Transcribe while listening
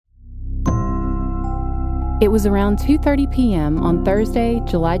It was around 2:30 p.m. on Thursday,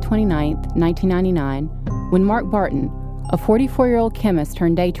 July 29, 1999, when Mark Barton, a 44-year-old chemist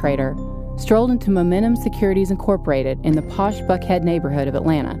turned day trader, strolled into Momentum Securities Incorporated in the posh Buckhead neighborhood of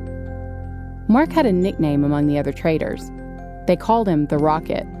Atlanta. Mark had a nickname among the other traders. They called him the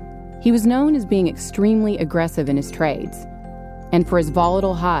Rocket. He was known as being extremely aggressive in his trades, and for his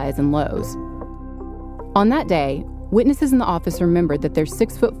volatile highs and lows. On that day, witnesses in the office remembered that their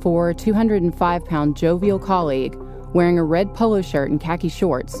 6'4", 205-pound jovial colleague, wearing a red polo shirt and khaki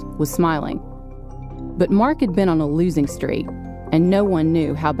shorts, was smiling. But Mark had been on a losing streak, and no one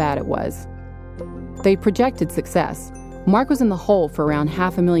knew how bad it was. They projected success. Mark was in the hole for around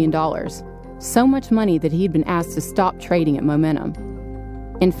 $500,000, so much money that he had been asked to stop trading at Momentum.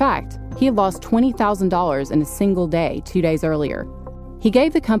 In fact, he had lost $20,000 in a single day 2 days earlier. He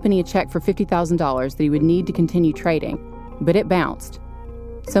gave the company a check for $50,000 that he would need to continue trading, but it bounced.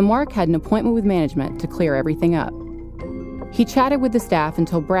 So Mark had an appointment with management to clear everything up. He chatted with the staff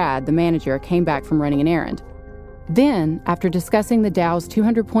until Brad, the manager, came back from running an errand. Then, after discussing the Dow's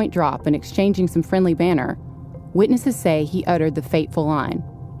 200-point drop and exchanging some friendly banter, witnesses say he uttered the fateful line,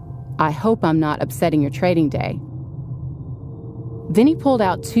 "I hope I'm not upsetting your trading day." Then he pulled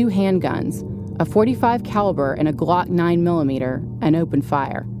out 2 handguns, a .45 caliber and a Glock 9mm, and opened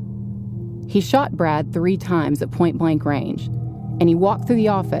fire. He shot Brad 3 times at point-blank range, and he walked through the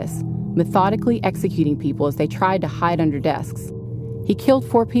office, methodically executing people as they tried to hide under desks. He killed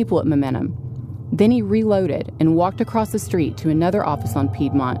 4 people at Momentum. Then he reloaded and walked across the street to another office on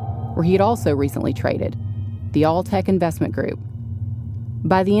Piedmont, where he had also recently traded, the All-Tech Investment Group.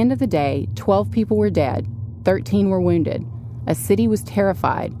 By the end of the day, 12 people were dead, 13 were wounded, a city was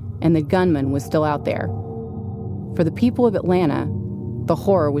terrified, and the gunman was still out there. For the people of Atlanta, the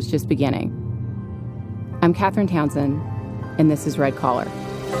horror was just beginning. I'm Katherine Townsend, and this is Red Collar.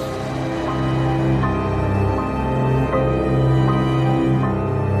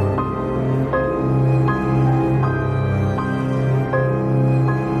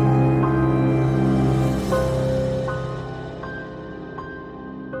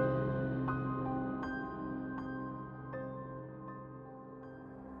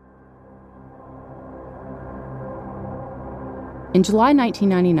 In July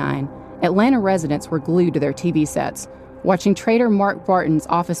 1999, Atlanta residents were glued to their TV sets, watching trader Mark Barton's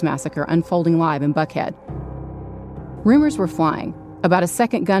office massacre unfolding live in Buckhead. Rumors were flying about a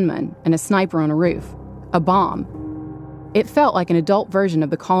second gunman and a sniper on a roof, a bomb. It felt like an adult version of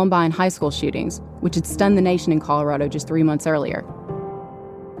the Columbine high school shootings, which had stunned the nation in Colorado just 3 months earlier.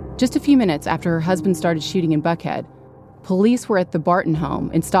 Just a few minutes after her husband started shooting in Buckhead, police were at the Barton home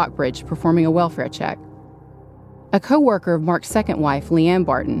in Stockbridge performing a welfare check. A co-worker of Mark's second wife, Leanne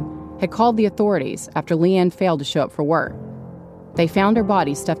Barton, had called the authorities after Leanne failed to show up for work. They found her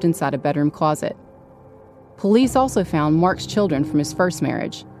body stuffed inside a bedroom closet. Police also found Mark's children from his first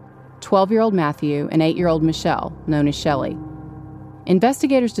marriage, 12-year-old Matthew and 8-year-old Michelle, known as Shelley.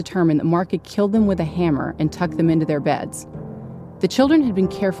 Investigators determined that Mark had killed them with a hammer and tucked them into their beds. The children had been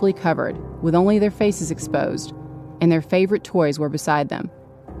carefully covered, with only their faces exposed, and their favorite toys were beside them.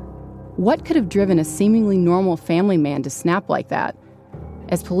 What could have driven a seemingly normal family man to snap like that?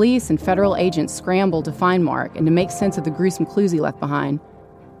 As police and federal agents scrambled to find Mark and to make sense of the gruesome clues he left behind,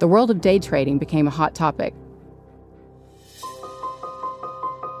 the world of day trading became a hot topic.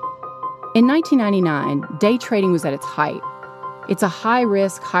 In 1999, day trading was at its height. It's a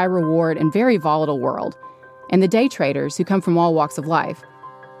high-risk, high-reward, and very volatile world, and the day traders, who come from all walks of life,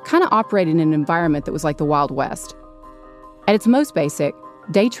 kind of operate in an environment that was like the Wild West. At its most basic,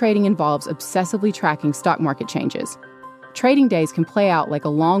 day trading involves obsessively tracking stock market changes. Trading days can play out like a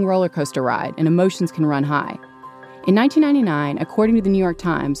long roller coaster ride, and emotions can run high. In 1999, according to the New York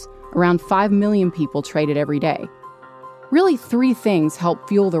Times, around 5 million people traded every day. Really, 3 things helped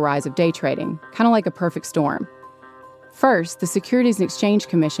fuel the rise of day trading, kind of like a perfect storm. First, the Securities and Exchange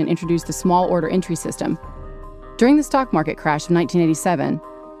Commission introduced the small order entry system. During the stock market crash of 1987,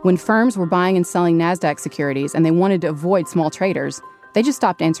 when firms were buying and selling NASDAQ securities and they wanted to avoid small traders, they just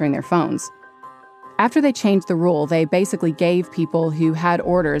stopped answering their phones. After they changed the rule, they basically gave people who had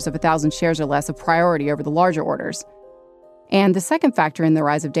orders of 1,000 shares or less a priority over the larger orders. And the second factor in the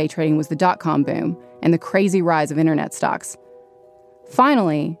rise of day trading was the dot-com boom and the crazy rise of internet stocks.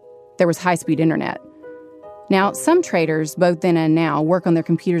 Finally, there was high-speed internet. Now, some traders, both then and now, work on their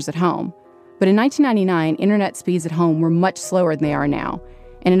computers at home. But in 1999, internet speeds at home were much slower than they are now.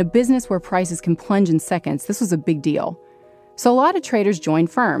 And in a business where prices can plunge in seconds, this was a big deal. So a lot of traders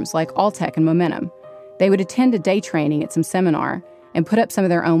joined firms like All-Tech and Momentum. They would attend a day training at some seminar and put up some of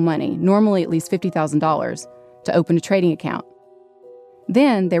their own money, normally at least $50,000, to open a trading account.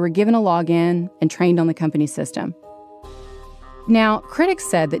 Then they were given a login and trained on the company's system. Now, critics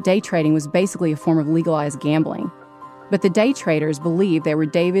said that day trading was basically a form of legalized gambling, but the day traders believed they were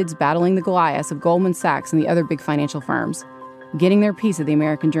Davids battling the Goliaths of Goldman Sachs and the other big financial firms, getting their piece of the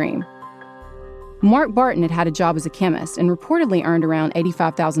American dream. Mark Barton had had a job as a chemist and reportedly earned around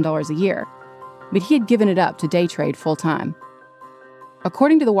 $85,000 a year, but he had given it up to day trade full-time.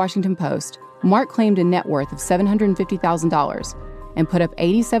 According to the Washington Post, Mark claimed a net worth of $750,000 and put up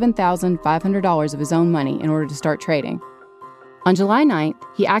 $87,500 of his own money in order to start trading. On July 9th,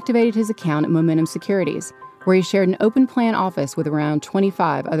 he activated his account at Momentum Securities, where he shared an open plan office with around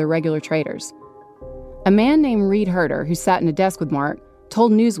 25 other regular traders. A man named Reed Herter, who sat in a desk with Mark,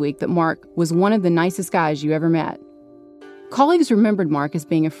 told Newsweek that Mark was one of the nicest guys you ever met. Colleagues remembered Mark as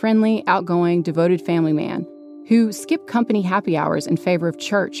being a friendly, outgoing, devoted family man who skipped company happy hours in favor of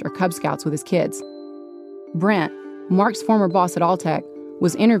church or Cub Scouts with his kids. Brent, Mark's former boss at Alltech,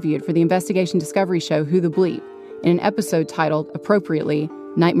 was interviewed for the investigation discovery show Who the Bleep in an episode titled, appropriately,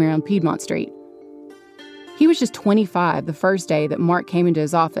 Nightmare on Piedmont Street. He was just 25 the first day that Mark came into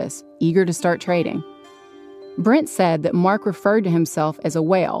his office, eager to start trading. Brent said that Mark referred to himself as a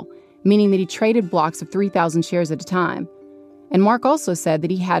whale, meaning that he traded blocks of 3,000 shares at a time. And Mark also said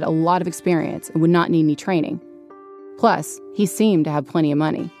that he had a lot of experience and would not need any training. Plus, he seemed to have plenty of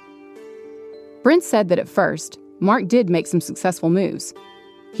money. Brent said that at first, Mark did make some successful moves.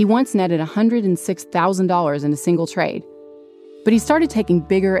 He once netted $106,000 in a single trade. But he started taking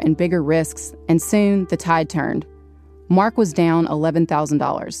bigger and bigger risks, and soon the tide turned. Mark was down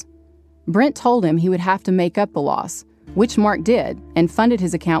 $11,000. Brent told him he would have to make up the loss, which Mark did, and funded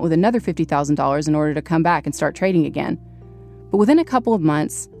his account with another $50,000 in order to come back and start trading again. But within a couple of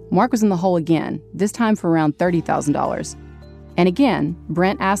months, Mark was in the hole again, this time for around $30,000. And again,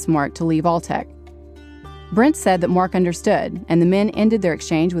 Brent asked Mark to leave Alltech. Brent said that Mark understood, and the men ended their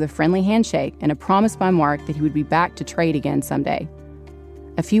exchange with a friendly handshake and a promise by Mark that he would be back to trade again someday.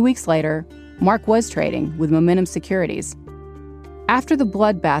 A few weeks later, Mark was trading with Momentum Securities. After the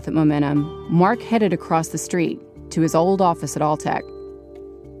bloodbath at Momentum, Mark headed across the street to his old office at Alltech.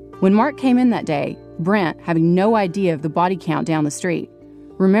 When Mark came in that day, Brent, having no idea of the body count down the street,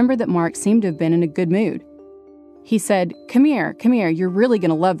 remembered that Mark seemed to have been in a good mood. He said, come here, you're really going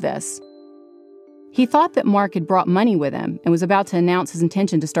to love this." He thought that Mark had brought money with him and was about to announce his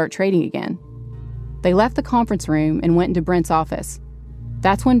intention to start trading again. They left the conference room and went into Brent's office.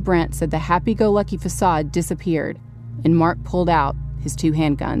 That's when Brent said the happy-go-lucky facade disappeared, and Mark pulled out his 2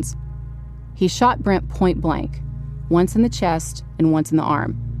 handguns. He shot Brent point blank, once in the chest and once in the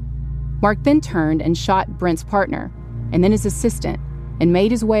arm. Mark then turned and shot Brent's partner, and then his assistant, and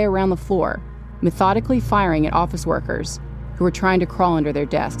made his way around the floor, methodically firing at office workers who were trying to crawl under their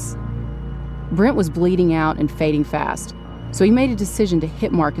desks. Brent was bleeding out and fading fast, so he made a decision to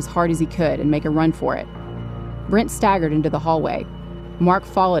hit Mark as hard as he could and make a run for it. Brent staggered into the hallway. Mark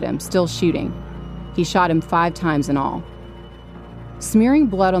followed him, still shooting. He shot him 5 times in all. Smearing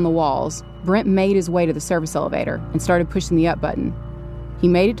blood on the walls, Brent made his way to the service elevator and started pushing the up button. He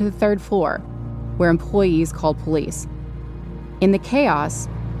made it to the 3rd floor, where employees called police. In the chaos,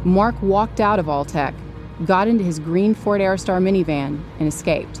 Mark walked out of Alltech, got into his green Ford Aerostar minivan, and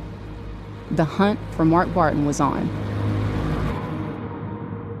escaped. The hunt for Mark Barton was on.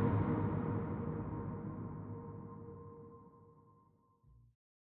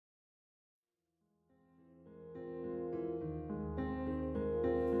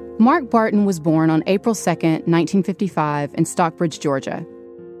 Mark Barton was born on April 2nd, 1955, in Stockbridge, Georgia.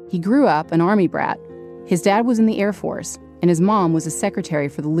 He grew up an Army brat. His dad was in the Air Force, and his mom was a secretary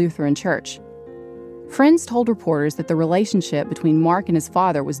for the Lutheran Church. Friends told reporters that the relationship between Mark and his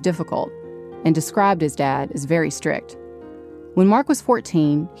father was difficult, and described his dad as very strict. When Mark was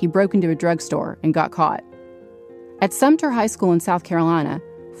 14, he broke into a drugstore and got caught. At Sumter High School in South Carolina,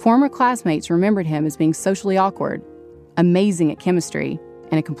 former classmates remembered him as being socially awkward, amazing at chemistry,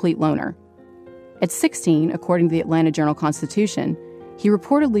 and a complete loner. At 16, according to the Atlanta Journal-Constitution, he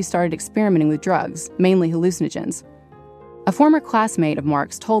reportedly started experimenting with drugs, mainly hallucinogens. A former classmate of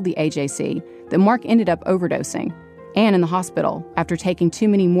Mark's told the AJC that Mark ended up overdosing and in the hospital after taking too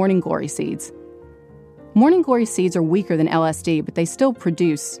many morning glory seeds. Morning glory seeds are weaker than LSD, but they still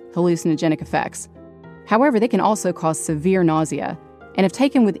produce hallucinogenic effects. However, they can also cause severe nausea, and if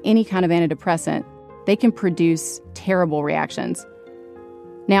taken with any kind of antidepressant, they can produce terrible reactions.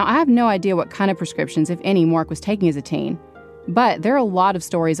 Now, I have no idea what kind of prescriptions, if any, Mark was taking as a teen, but there are a lot of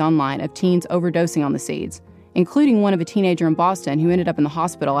stories online of teens overdosing on the seeds, including one of a teenager in Boston who ended up in the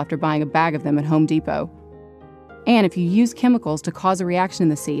hospital after buying a bag of them at Home Depot. And if you use chemicals to cause a reaction in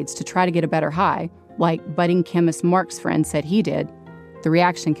the seeds to try to get a better high, like budding chemist Mark's friend said he did, The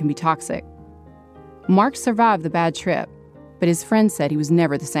reaction can be toxic. Mark survived the bad trip, but his friends said he was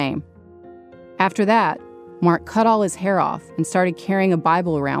never the same. After that, Mark cut all his hair off and started carrying a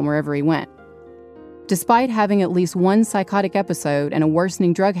Bible around wherever he went. Despite having at least one psychotic episode and a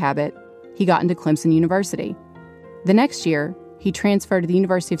worsening drug habit, he got into Clemson University. The next year, he transferred to the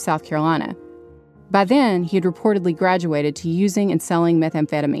University of South Carolina. By then, he had reportedly graduated to using and selling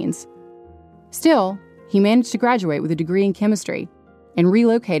methamphetamines. Still, he managed to graduate with a degree in chemistry and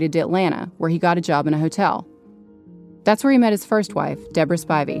relocated to Atlanta, where he got a job in a hotel. That's where he met his first wife, Deborah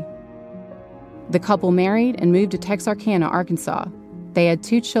Spivey. The couple married and moved to Texarkana, Arkansas. They had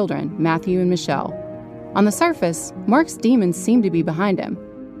 2 children, Matthew and Michelle. On the surface, Mark's demons seemed to be behind him.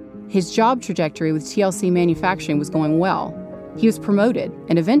 His job trajectory with TLC Manufacturing was going well. He was promoted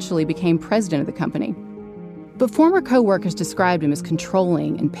and eventually became president of the company. But former co-workers described him as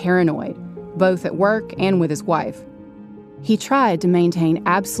controlling and paranoid, both at work and with his wife. He tried to maintain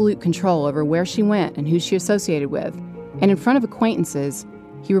absolute control over where she went and who she associated with, and in front of acquaintances,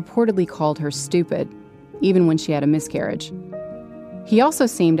 he reportedly called her stupid, even when she had a miscarriage. He also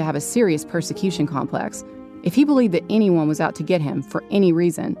seemed to have a serious persecution complex. If he believed that anyone was out to get him for any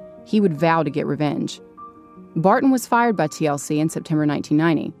reason, he would vow to get revenge. Barton was fired by TLC in September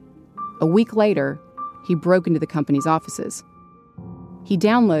 1990. A week later, he broke into the company's offices. He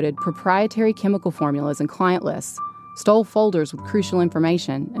downloaded proprietary chemical formulas and client lists, stole folders with crucial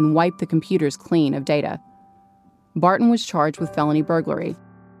information, and wiped the computers clean of data. Barton was charged with felony burglary.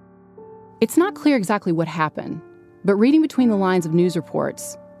 It's not clear exactly what happened, but reading between the lines of news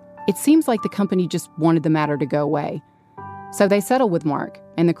reports, it seems like the company just wanted the matter to go away. So they settled with Mark,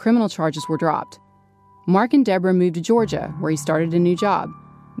 and the criminal charges were dropped. Mark and Deborah moved to Georgia, where he started a new job.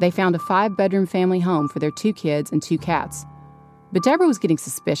 They found a 5-bedroom family home for their 2 kids and 2 cats. But Deborah was getting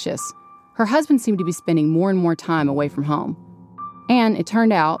suspicious. Her husband seemed to be spending more and more time away from home. And it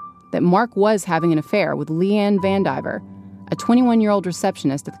turned out that Mark was having an affair with Leanne Vandiver, a 21-year-old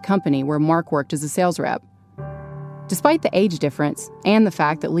receptionist at the company where Mark worked as a sales rep. Despite the age difference and the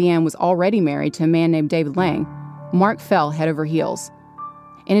fact that Leanne was already married to a man named David Lang, Mark fell head over heels.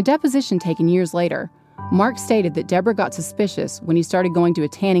 In a deposition taken years later, Mark stated that Deborah got suspicious when he started going to a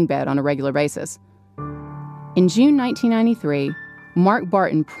tanning bed on a regular basis. In June 1993, Mark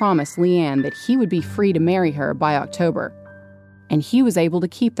Barton promised Leanne that he would be free to marry her by October. And he was able to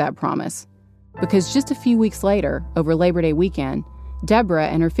keep that promise, because just a few weeks later, over Labor Day weekend, Deborah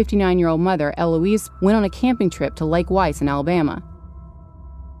and her 59-year-old mother, Eloise, went on a camping trip to Lake Weiss in Alabama.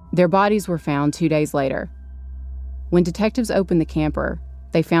 Their bodies were found 2 days later. When detectives opened the camper,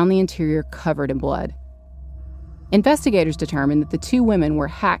 they found the interior covered in blood. Investigators determined that the 2 women were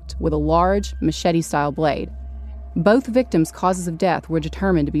hacked with a large, machete-style blade. Both victims' causes of death were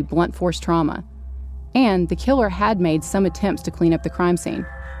determined to be blunt force trauma, and the killer had made some attempts to clean up the crime scene.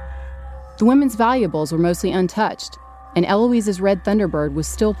 The women's valuables were mostly untouched, and Eloise's red Thunderbird was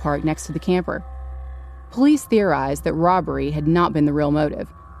still parked next to the camper. Police theorized that robbery had not been the real motive.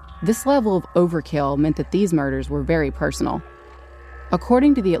 This level of overkill meant that these murders were very personal.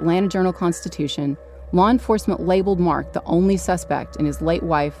 According to the Atlanta Journal-Constitution, law enforcement labeled Mark the only suspect in his late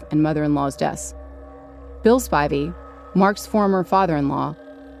wife and mother-in-law's deaths. Bill Spivey, Mark's former father-in-law,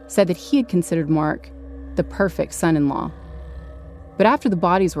 said that he had considered Mark the perfect son-in-law. But after the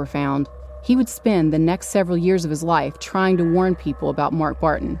bodies were found, he would spend the next several years of his life trying to warn people about Mark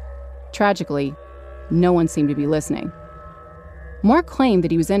Barton. Tragically, no one seemed to be listening. Mark claimed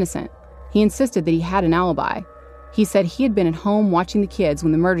that he was innocent. He insisted that he had an alibi. He said he had been at home watching the kids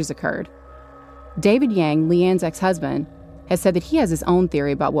when the murders occurred. David Yang, Leanne's ex-husband, has said that he has his own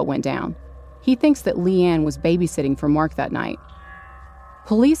theory about what went down. He thinks that Leanne was babysitting for Mark that night.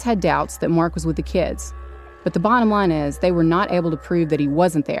 Police had doubts that Mark was with the kids, but the bottom line is they were not able to prove that he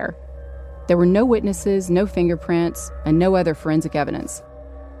wasn't there. There were no witnesses, no fingerprints, and no other forensic evidence.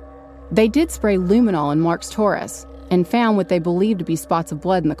 They did spray luminol in Mark's Taurus and found what they believed to be spots of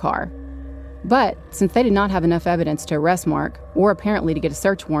blood in the car. But since they did not have enough evidence to arrest Mark, or apparently to get a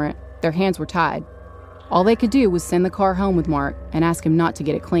search warrant, their hands were tied. All they could do was send the car home with Mark and ask him not to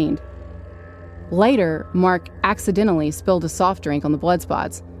get it cleaned. Later, Mark accidentally spilled a soft drink on the blood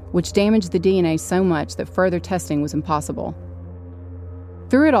spots, which damaged the DNA so much that further testing was impossible.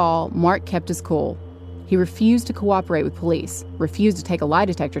 Through it all, Mark kept his cool. He refused to cooperate with police, refused to take a lie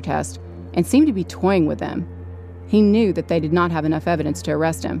detector test, and seemed to be toying with them. He knew that they did not have enough evidence to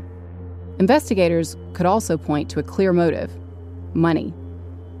arrest him. Investigators could also point to a clear motive: money.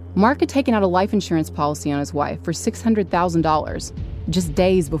 Mark had taken out a life insurance policy on his wife for $600,000, just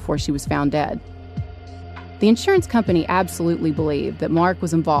days before she was found dead. The insurance company absolutely believed that Mark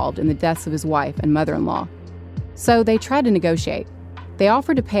was involved in the deaths of his wife and mother-in-law. So they tried to negotiate. They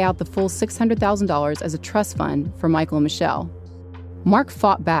offered to pay out the full $600,000 as a trust fund for Michael and Michelle. Mark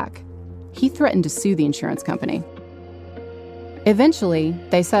fought back. He threatened to sue the insurance company. Eventually,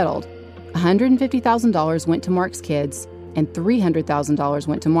 they settled. $150,000 went to Mark's kids, and $300,000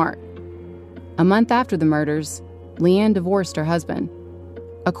 went to Mark. A month after the murders, Leanne divorced her husband.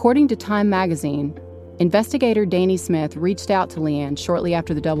 According to Time magazine, investigator Danny Smith reached out to Leanne shortly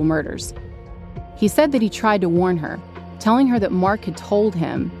after the double murders. He said that he tried to warn her, telling her that Mark had told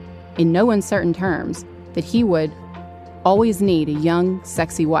him, in no uncertain terms, that he would always need a young,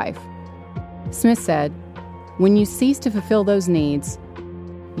 sexy wife. Smith said, "When you cease to fulfill those needs,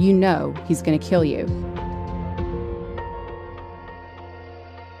 you know he's going to kill you."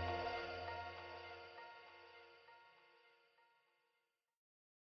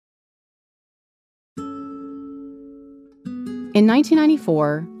 In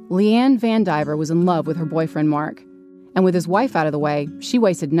 1994, Leanne Van Diver was in love with her boyfriend Mark, and with his wife out of the way, she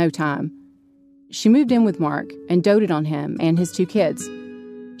wasted no time. She moved in with Mark and doted on him and his 2 kids.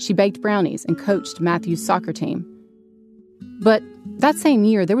 She baked brownies and coached Matthew's soccer team. But that same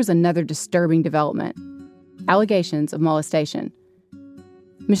year, there was another disturbing development: allegations of molestation.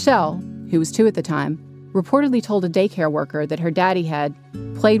 Michelle, who was 2 at the time, reportedly told a daycare worker that her daddy had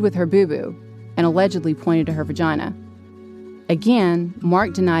played with her boo-boo and allegedly pointed to her vagina. Again,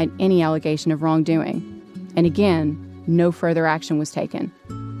 Mark denied any allegation of wrongdoing, and again, no further action was taken.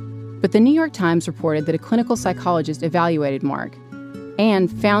 But the New York Times reported that a clinical psychologist evaluated Mark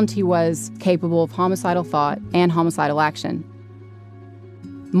and found he was capable of homicidal thought and homicidal action.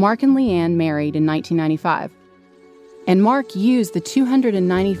 Mark and Leanne married in 1995, and Mark used the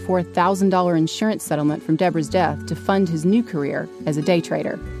 $294,000 insurance settlement from Deborah's death to fund his new career as a day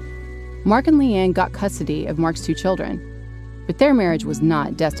trader. Mark and Leanne got custody of Mark's 2 children, but their marriage was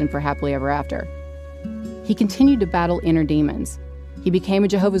not destined for happily ever after. He continued to battle inner demons. He became a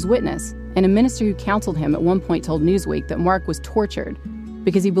Jehovah's Witness, and a minister who counseled him at one point told Newsweek that Mark was tortured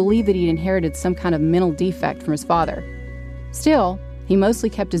because he believed that he'd inherited some kind of mental defect from his father. Still, he mostly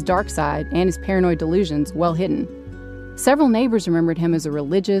kept his dark side and his paranoid delusions well hidden. Several neighbors remembered him as a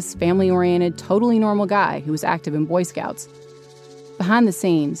religious, family-oriented, totally normal guy who was active in Boy Scouts. Behind the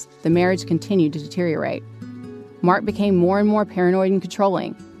scenes, the marriage continued to deteriorate. Mark became more and more paranoid and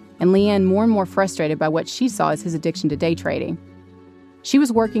controlling, and Leanne more and more frustrated by what she saw as his addiction to day trading. She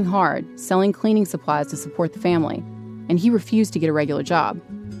was working hard, selling cleaning supplies to support the family, and he refused to get a regular job.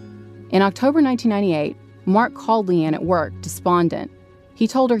 In October 1998, Mark called Leanne at work, despondent. He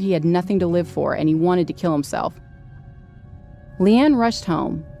told her he had nothing to live for and he wanted to kill himself. Leanne rushed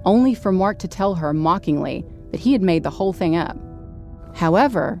home, only for Mark to tell her mockingly that he had made the whole thing up.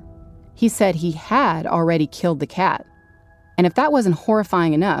 However, he said he had already killed the cat. And if that wasn't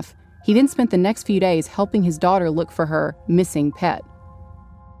horrifying enough, he then spent the next few days helping his daughter look for her missing pet.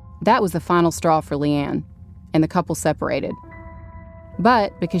 That was the final straw for Leanne, and the couple separated.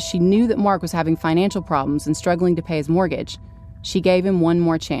 But because she knew that Mark was having financial problems and struggling to pay his mortgage, she gave him one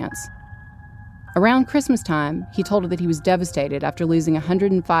more chance. Around Christmas time, he told her that he was devastated after losing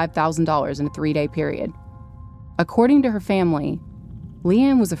 $105,000 in a 3-day period. According to her family,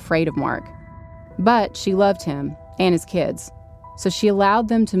 Leanne was afraid of Mark, but she loved him and his kids, so she allowed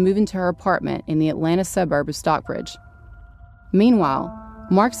them to move into her apartment in the Atlanta suburb of Stockbridge. Meanwhile,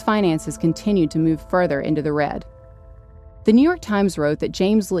 Mark's finances continued to move further into the red. The New York Times wrote that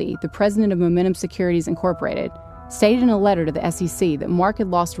James Lee, the president of Momentum Securities Incorporated, stated in a letter to the SEC that Mark had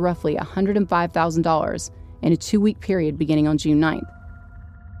lost roughly $105,000 in a 2-week period beginning on June 9th.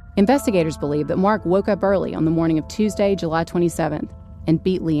 Investigators believe that Mark woke up early on the morning of Tuesday, July 27th, and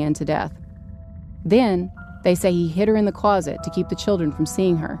beat Leanne to death. Then, they say he hid her in the closet to keep the children from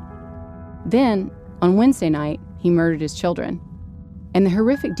seeing her. Then, on Wednesday night, he murdered his children. And the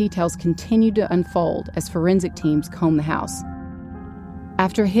horrific details continued to unfold as forensic teams combed the house.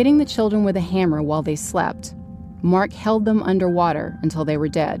 After hitting the children with a hammer while they slept, Mark held them underwater until they were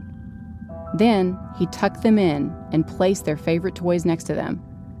dead. Then, he tucked them in and placed their favorite toys next to them.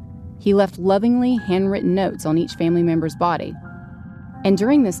 He left lovingly handwritten notes on each family member's body. And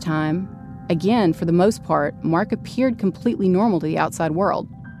during this time, again, for the most part, Mark appeared completely normal to the outside world.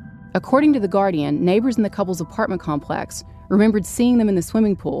 According to The Guardian, neighbors in the couple's apartment complex remembered seeing them in the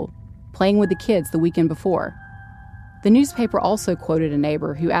swimming pool, playing with the kids the weekend before. The newspaper also quoted a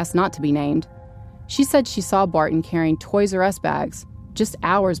neighbor who asked not to be named. She said she saw Barton carrying Toys R Us bags just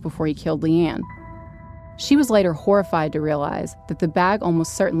hours before he killed Leanne. She was later horrified to realize that the bag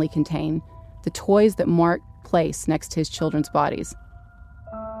almost certainly contained the toys that Mark placed next to his children's bodies.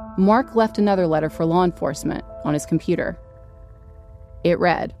 Mark left another letter for law enforcement on his computer. It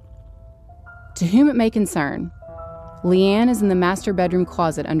read, "To whom it may concern, Leanne is in the master bedroom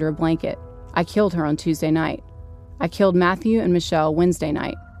closet under a blanket. I killed her on Tuesday night. I killed Matthew and Michelle Wednesday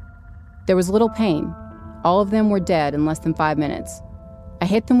night. There was little pain. All of them were dead in less than 5 minutes. I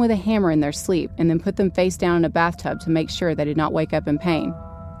hit them with a hammer in their sleep and then put them face down in a bathtub to make sure they did not wake up in pain,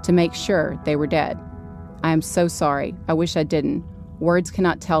 to make sure they were dead. I am so sorry. I wish I didn't. Words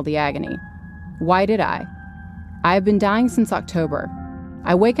cannot tell the agony. Why did I? I have been dying since October.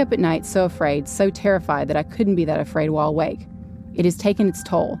 I wake up at night so afraid, so terrified that I couldn't be that afraid while awake. It has taken its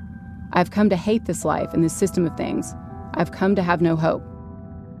toll. I've come to hate this life and this system of things. I've come to have no hope.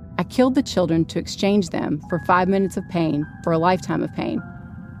 I killed the children to exchange them for 5 minutes of pain for a lifetime of pain.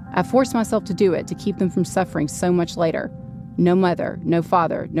 I forced myself to do it to keep them from suffering so much later. No mother, no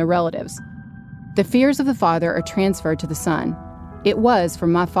father, no relatives. The fears of the father are transferred to the son. It was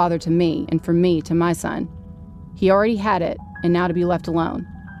from my father to me and from me to my son. He already had it, and now to be left alone.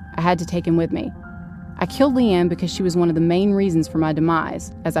 I had to take him with me. I killed Leanne because she was one of the main reasons for my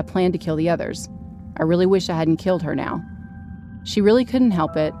demise, as I planned to kill the others. I really wish I hadn't killed her now. She really couldn't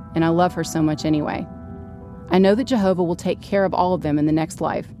help it, and I love her so much anyway. I know that Jehovah will take care of all of them in the next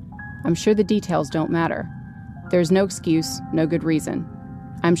life. I'm sure the details don't matter. There's no excuse, no good reason.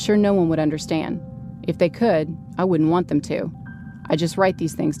 I'm sure no one would understand. If they could, I wouldn't want them to. I just write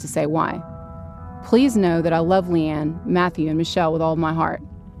these things to say why. Please know that I love Leanne, Matthew, and Michelle with all of my heart.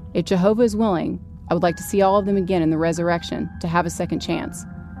 If Jehovah is willing, I would like to see all of them again in the resurrection, to have a second chance.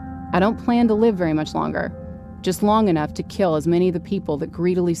 I don't plan to live very much longer, just long enough to kill as many of the people that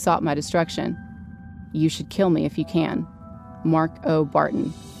greedily sought my destruction. You should kill me if you can. Mark O.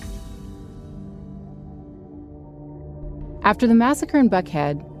 Barton. After the massacre in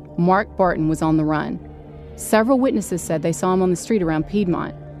Buckhead, Mark Barton was on the run. Several witnesses said they saw him on the street around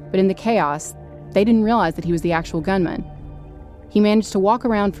Piedmont, but in the chaos, they didn't realize that he was the actual gunman. He managed to walk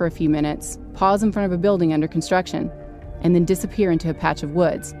around for a few minutes, pause in front of a building under construction, and then disappear into a patch of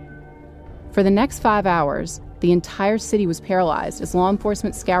woods. For the next 5 hours, the entire city was paralyzed as law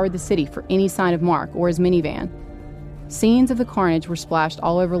enforcement scoured the city for any sign of Mark or his minivan. Scenes of the carnage were splashed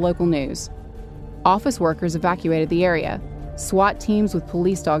all over local news. Office workers evacuated the area. SWAT teams with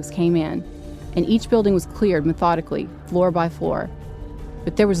police dogs came in, and each building was cleared methodically, floor by floor.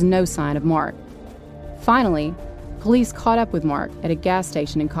 But there was no sign of Mark. Finally, police caught up with Mark at a gas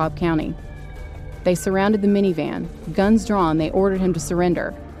station in Cobb County. They surrounded the minivan. Guns drawn, they ordered him to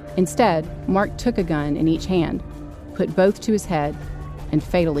surrender. Instead, Mark took a gun in each hand, put both to his head, and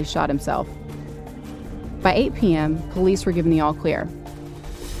fatally shot himself. By 8 p.m., police were given the all-clear.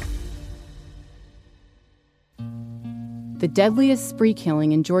 The deadliest spree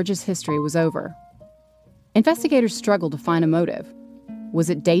killing in Georgia's history was over. Investigators struggled to find a motive.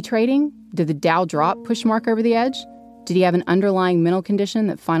 Was it day trading? Did the Dow drop push Mark over the edge? Did he have an underlying mental condition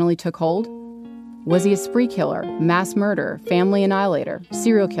that finally took hold? Was he a spree killer, mass murderer, family annihilator,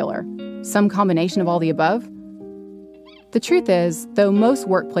 serial killer, some combination of all the above? The truth is, though most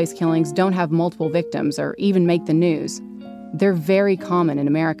workplace killings don't have multiple victims or even make the news, they're very common in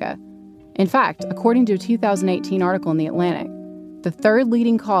America. In fact, according to a 2018 article in The Atlantic, the third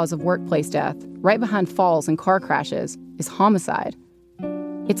leading cause of workplace death, right behind falls and car crashes, is homicide.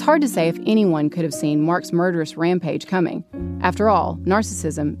 It's hard to say if anyone could have seen Mark's murderous rampage coming. After all,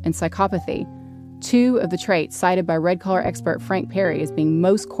 narcissism and psychopathy, two of the traits cited by red-collar expert Frank Perry as being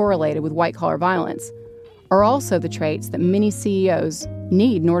most correlated with white-collar violence, are also the traits that many CEOs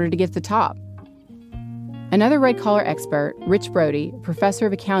need in order to get to the top. Another red-collar expert, Rich Brody, professor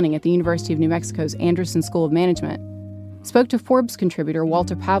of accounting at the University of New Mexico's Anderson School of Management, spoke to Forbes contributor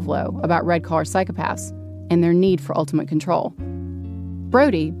Walter Pavlo about red-collar psychopaths and their need for ultimate control.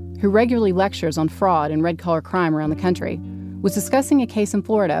 Brody, who regularly lectures on fraud and red-collar crime around the country, was discussing a case in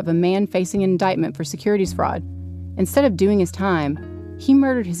Florida of a man facing an indictment for securities fraud. Instead of doing his time, he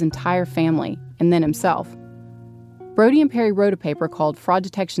murdered his entire family and then himself. Brody and Perry wrote a paper called Fraud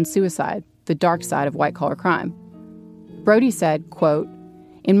Detection Suicide, the Dark Side of White-Collar Crime. Brody said, quote,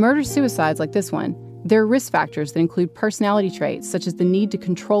 "In murder-suicides like this one, there are risk factors that include personality traits such as the need to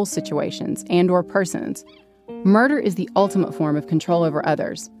control situations and/or persons. Murder is the ultimate form of control over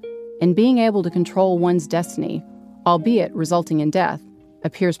others, and being able to control one's destiny, albeit resulting in death,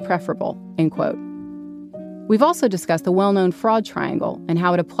 appears preferable," end quote. We've also discussed the well-known fraud triangle and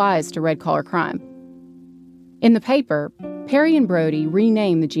how it applies to red-collar crime. In the paper, Perry and Brody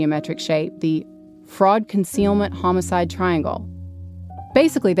renamed the geometric shape the fraud concealment homicide triangle.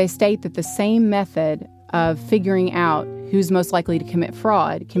 Basically, they state that the same method of figuring out who's most likely to commit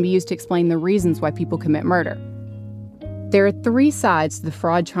fraud can be used to explain the reasons why people commit murder. There are three sides to the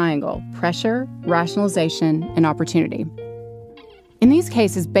fraud triangle: pressure, rationalization, and opportunity. In these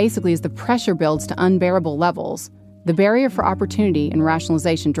cases, basically, as the pressure builds to unbearable levels, The barrier for opportunity and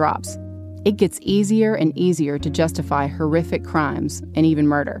rationalization drops. It gets easier and easier to justify horrific crimes and even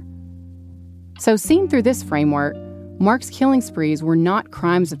murder. So seen through this framework, Mark's killing sprees were not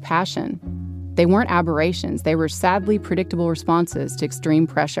crimes of passion. They weren't aberrations. They were sadly predictable responses to extreme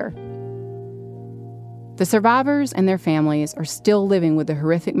pressure. The survivors and their families are still living with the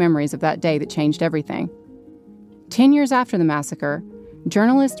horrific memories of that day that changed everything. 10 years after the massacre,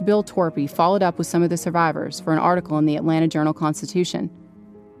 journalist Bill Torpy followed up with some of the survivors for an article in the Atlanta Journal-Constitution.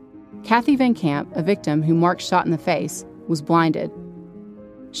 Kathy Van Camp, a victim who Mark shot in the face, was blinded.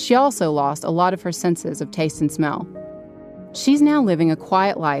 She also lost a lot of her senses of taste and smell. She's now living a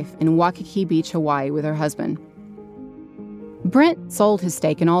quiet life in Waikiki Beach, Hawaii with her husband. Brent sold his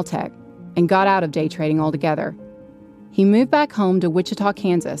stake in Alltech and got out of day trading altogether. He moved back home to Wichita,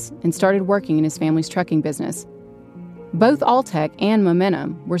 Kansas, and started working in his family's trucking business. Both Alltech and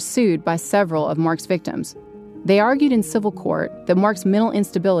Momentum were sued by several of Mark's victims. They argued in civil court that Mark's mental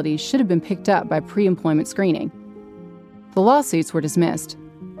instability should have been picked up by pre-employment screening. The lawsuits were dismissed,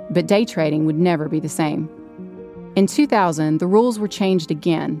 but day trading would never be the same. In 2000, the rules were changed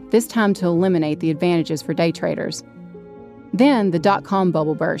again, this time to eliminate the advantages for day traders. Then the dot-com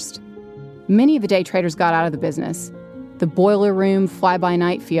bubble burst. Many of the day traders got out of the business. The boiler room,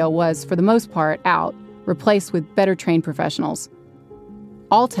 fly-by-night feel was, for the most part, out, replaced with better-trained professionals.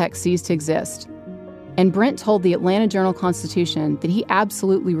 Alltech ceased to exist. And Brent told the Atlanta Journal-Constitution that he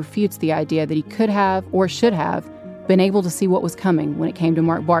absolutely refutes the idea that he could have, or should have, been able to see what was coming when it came to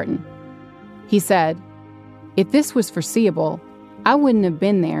Mark Barton. He said, "If this was foreseeable, I wouldn't have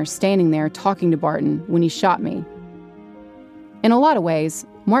been there, standing there, talking to Barton when he shot me." In a lot of ways,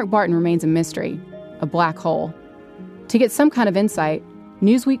 Mark Barton remains a mystery, a black hole. To get some kind of insight,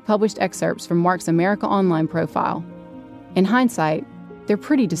 Newsweek published excerpts from Mark's America Online profile. In hindsight, they're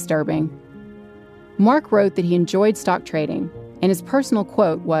pretty disturbing. Mark wrote that he enjoyed stock trading, and his personal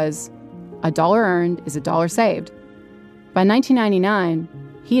quote was, "A dollar earned is a dollar saved." By 1999,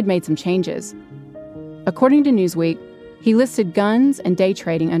 he had made some changes. According to Newsweek, he listed guns and day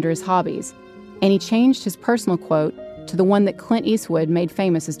trading under his hobbies, and he changed his personal quote to the one that Clint Eastwood made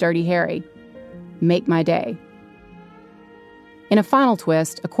famous as Dirty Harry, "Make my day." In a final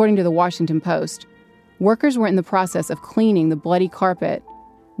twist, according to the Washington Post, workers were in the process of cleaning the bloody carpet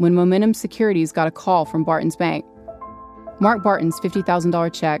when Momentum Securities got a call from Barton's bank. Mark Barton's $50,000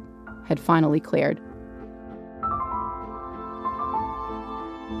 check had finally cleared.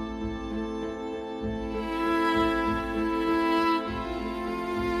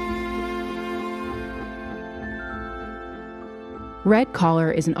 Red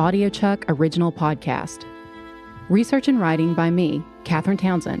Collar is an AudioChuck original podcast. Research and writing by me, Katherine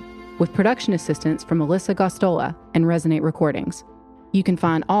Townsend, with production assistance from Melissa Gostola and Resonate Recordings. You can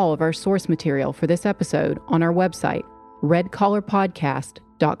find all of our source material for this episode on our website,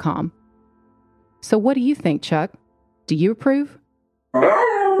 redcollarpodcast.com. So what do you think, Chuck? Do you approve?